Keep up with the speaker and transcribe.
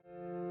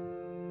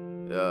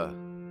Yeah.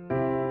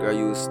 Girl,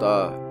 you a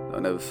star.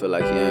 Don't ever feel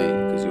like you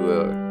ain't, cause you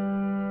will.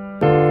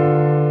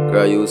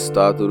 Girl, you a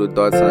star through the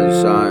dark times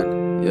you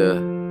shine. Yeah.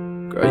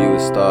 Girl, you a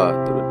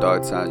star through the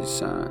dark times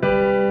you shine.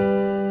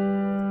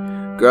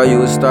 Girl,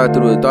 you a star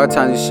through the dark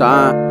times you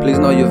shine. Please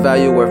know your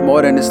value worth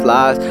more than this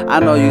lies. I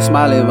know you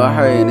smiling but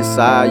hurting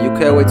inside. You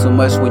care way too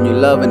much when you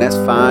love and that's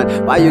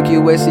fine. Why you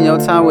keep wasting your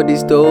time with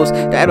these dudes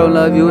that don't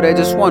love you, they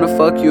just wanna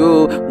fuck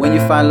you. When you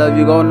find love,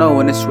 you gon' know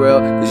when it's real,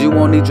 cause you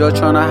won't need drugs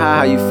tryna hide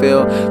how you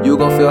feel. You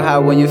gon' feel high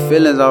when your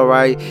feelings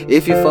alright.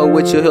 If you fuck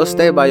with you, he'll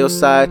stay by your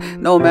side.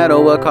 No matter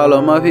what, call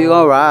him up, he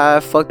gon'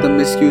 ride. Fuck them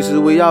excuses,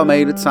 we all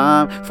make the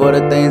time for the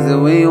things that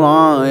we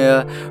want,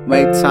 yeah.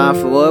 Make time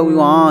for what we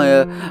want,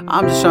 yeah.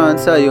 I'm just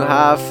tryna tell you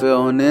how I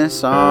feel in this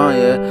song,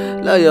 yeah.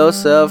 Love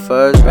yourself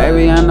first,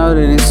 baby, I know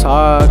that it's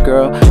hard,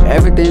 girl.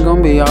 Everything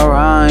gon' be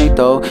alright,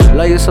 though.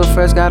 Love yourself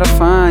first, gotta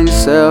find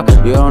yourself.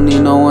 You don't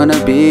need no one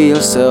to be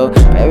yourself.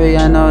 Baby,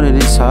 I know that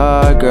it's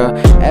hard, girl.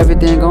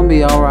 Everything gon'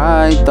 be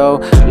alright, though.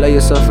 Love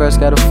yourself first,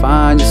 gotta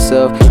find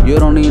yourself. You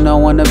don't need no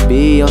one to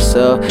be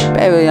yourself.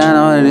 Baby, I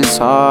know that it's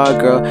hard,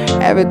 girl.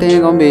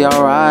 Everything gon' be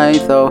alright,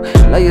 though.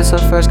 Love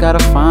yourself first, gotta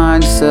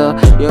find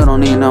yourself. You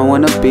don't need no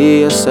one to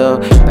be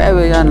yourself.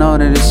 Baby, I know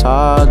that it's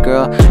hard,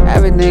 girl.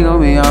 Everything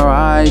gon' be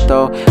alright,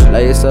 though.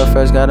 Love yourself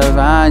first, gotta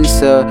find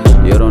yourself.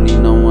 You don't need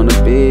no one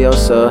to be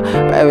yourself.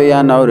 Baby,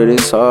 I know that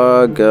it's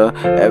hard, girl.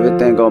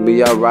 Everything gon'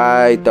 be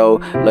alright, though.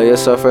 Love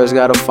yourself first,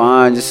 gotta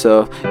find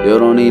yourself. You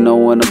don't need no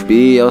one to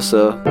be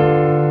yourself.